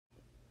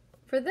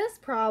For this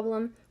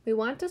problem, we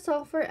want to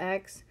solve for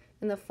x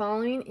in the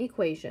following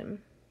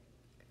equation.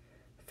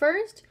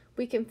 First,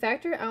 we can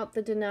factor out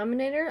the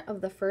denominator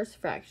of the first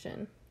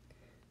fraction.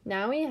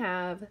 Now we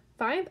have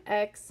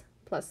 5x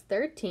plus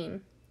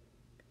 13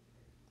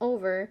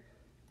 over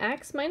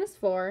x minus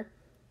 4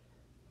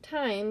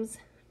 times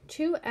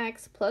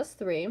 2x plus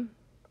 3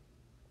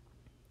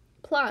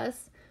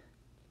 plus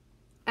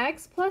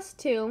x plus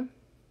 2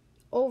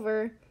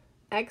 over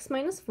x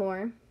minus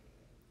 4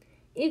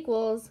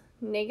 equals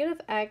negative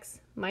x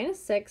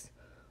minus 6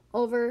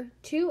 over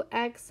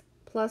 2x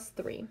plus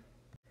 3.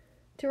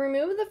 To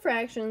remove the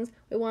fractions,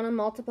 we want to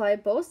multiply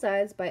both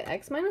sides by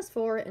x minus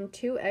 4 and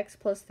 2x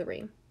plus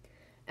 3.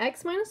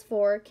 X minus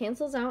 4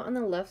 cancels out on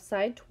the left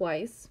side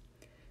twice,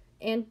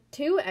 and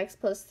 2x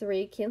plus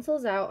 3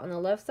 cancels out on the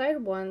left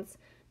side once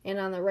and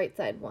on the right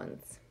side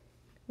once.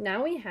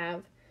 Now we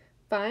have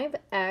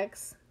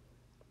 5x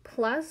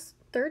plus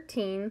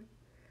 13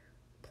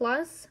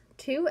 plus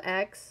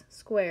 2x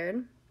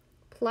squared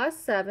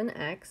plus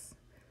 7x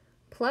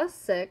plus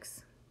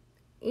 6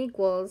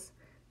 equals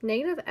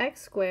negative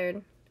x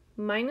squared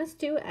minus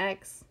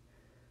 2x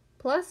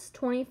plus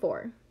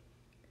 24.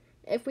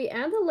 If we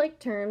add the like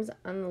terms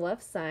on the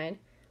left side,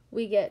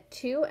 we get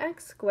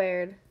 2x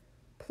squared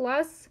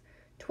plus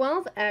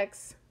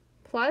 12x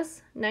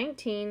plus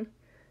 19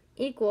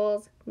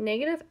 equals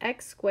negative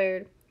x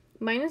squared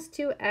minus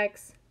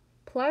 2x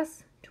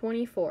plus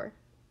 24.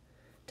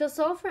 To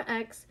solve for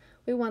x,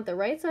 we want the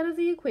right side of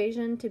the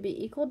equation to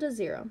be equal to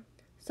 0.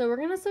 So we're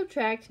going to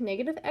subtract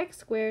negative x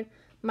squared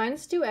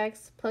minus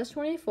 2x plus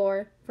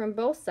 24 from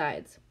both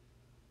sides,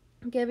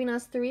 giving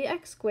us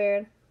 3x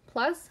squared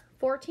plus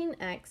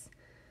 14x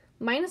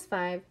minus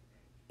 5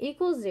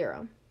 equals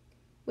 0.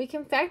 We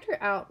can factor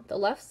out the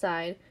left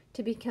side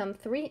to become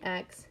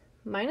 3x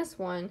minus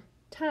 1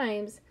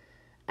 times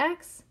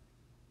x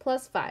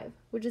plus 5,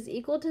 which is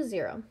equal to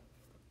 0.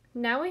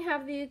 Now we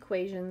have the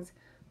equations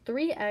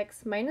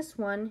 3x minus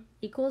 1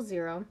 equals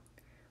 0,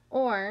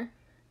 or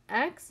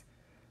x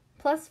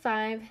plus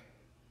 5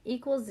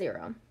 equals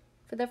 0.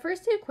 For the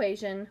first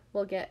equation,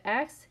 we'll get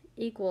x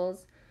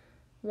equals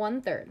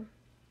 1/3.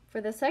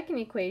 For the second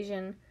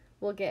equation,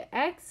 we'll get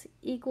x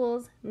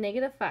equals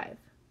negative 5.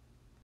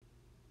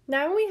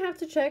 Now we have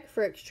to check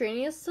for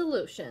extraneous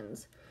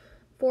solutions.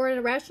 For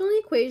a rational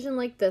equation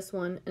like this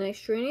one, an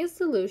extraneous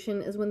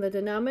solution is when the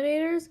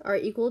denominators are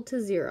equal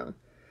to 0.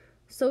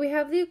 So we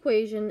have the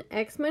equation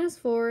x minus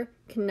 4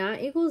 cannot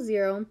equal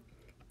 0,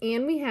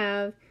 and we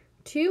have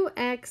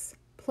 2x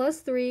plus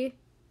 3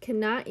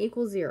 cannot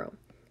equal 0.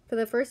 For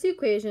the first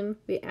equation,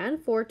 we add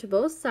 4 to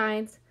both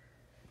sides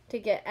to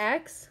get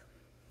x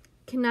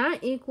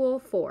cannot equal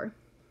 4.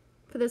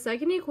 For the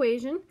second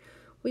equation,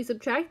 we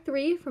subtract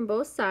 3 from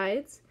both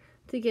sides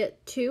to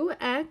get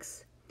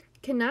 2x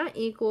cannot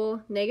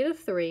equal negative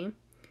 3.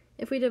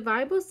 If we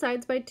divide both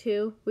sides by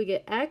 2, we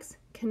get x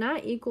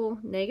cannot equal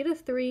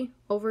negative 3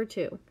 over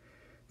 2.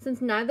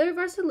 Since neither of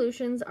our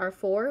solutions are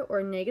 4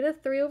 or negative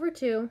 3 over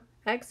 2,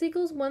 x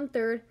equals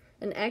 1/3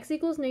 and x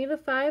equals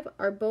negative 5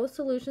 are both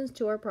solutions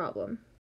to our problem.